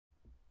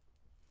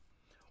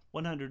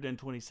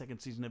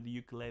122nd season of the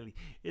ukulele,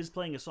 is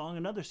playing a song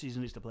another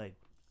seasonista played.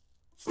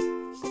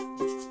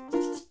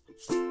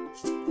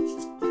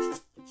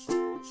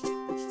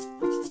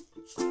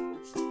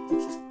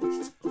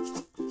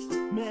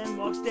 Man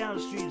walks down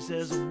the street and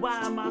says,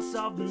 why am I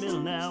soft in the middle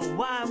now?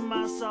 Why am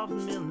I soft in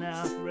the middle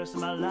now? The rest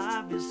of my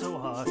life is so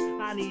hard.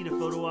 I need a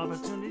photo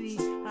opportunity.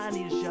 I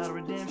need a shot of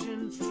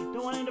redemption.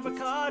 Don't want to end up a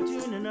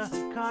cartoon in a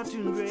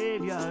cartoon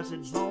graveyard.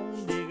 Said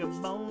bone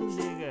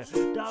digger,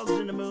 dogs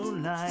in the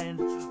moonlight,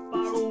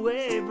 far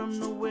away from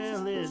the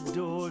well-lit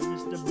doors.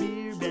 Mr.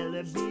 Beer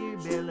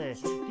Belly,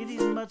 get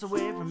these mutts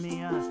away from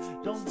me. I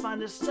don't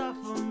find this stuff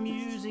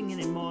amusing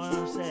anymore.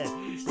 I said,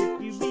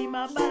 if you be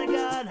my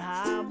bodyguard,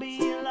 I'll be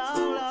your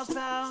long lost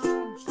pal.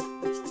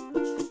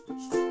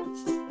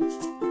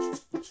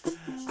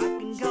 I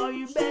can call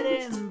you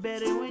Betty, and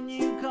Betty, when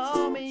you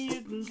call me,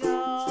 you can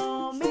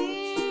call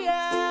me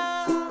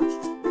out.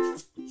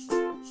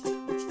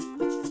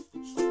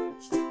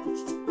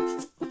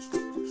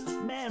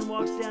 Man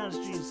walks down the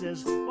street and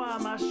says, why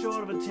am I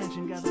short of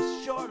attention? Got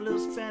this short little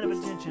span of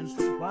attention.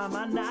 Why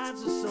my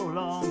nights are so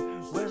long?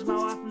 Where's my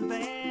wife and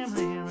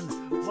family?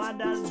 And why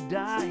did I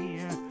die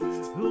here?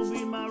 Who'll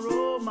be my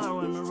role model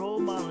when my role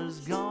model is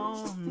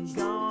gone?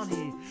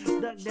 He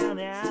ducked down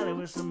the alley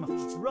with some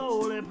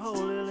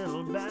roly-poly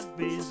little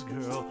bat-faced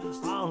girl.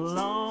 All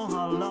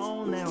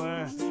alone, there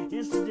were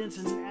incidents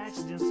and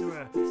accidents, there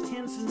were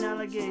hints and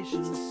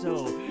allegations.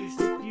 So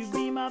if you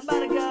be my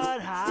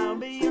bodyguard, I'll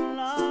be your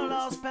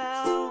long-lost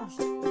pal.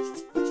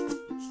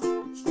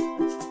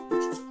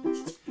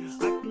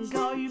 I can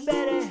call you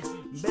Betty,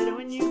 Betty,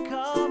 when you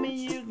call me,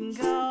 you can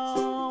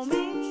call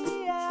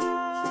me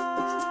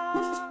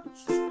out.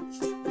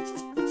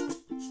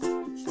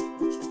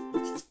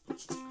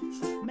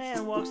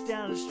 Man walks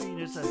down the street,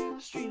 it's a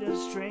street of a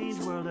strange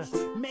world.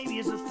 Maybe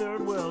it's a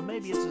third world,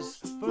 maybe it's his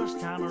first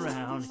time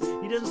around.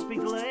 He doesn't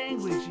speak the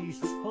language, he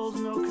holds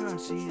no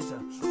currency. He's a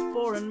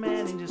foreign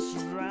man and just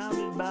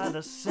surrounded by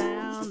the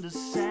sound of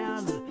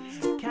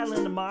cattle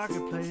in the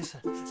marketplace,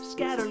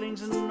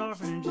 scatterlings and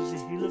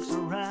orphanages. He looks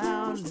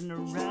around and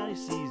around, he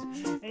sees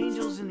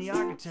angels and the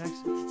architects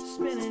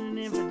spinning an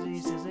infant. He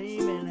says,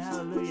 amen,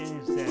 hallelujah.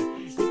 He said,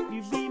 if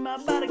you be my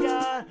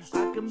bodyguard,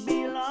 I can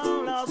be a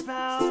long lost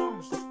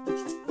pal.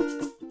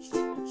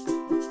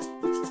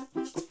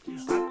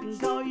 I can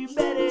call you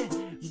Betty,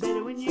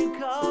 Betty, when you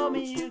call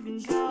me, you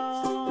can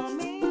call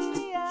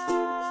me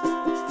out.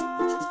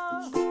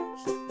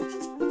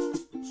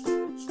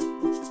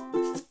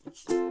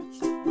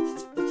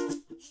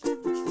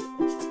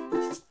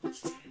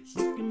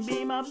 You can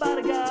be my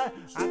bodyguard,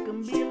 I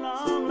can be a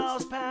long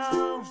lost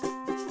pal.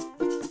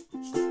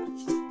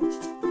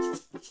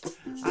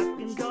 I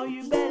can call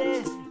you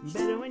Betty,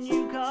 Betty, when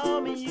you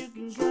call me, you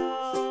can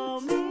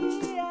call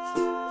me out.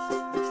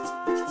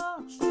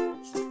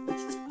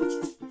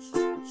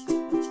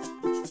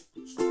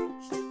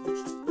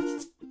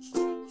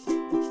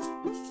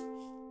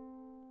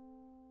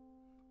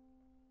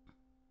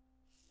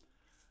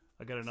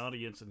 I got an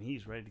audience and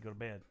he's ready to go to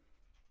bed.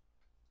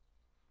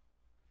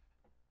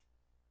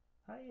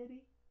 Hi,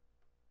 Eddie.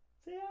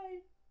 Say hi.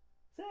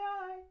 Say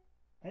hi.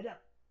 Head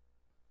up.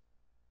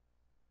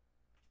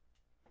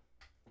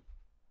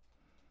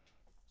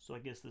 So I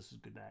guess this is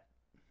good night.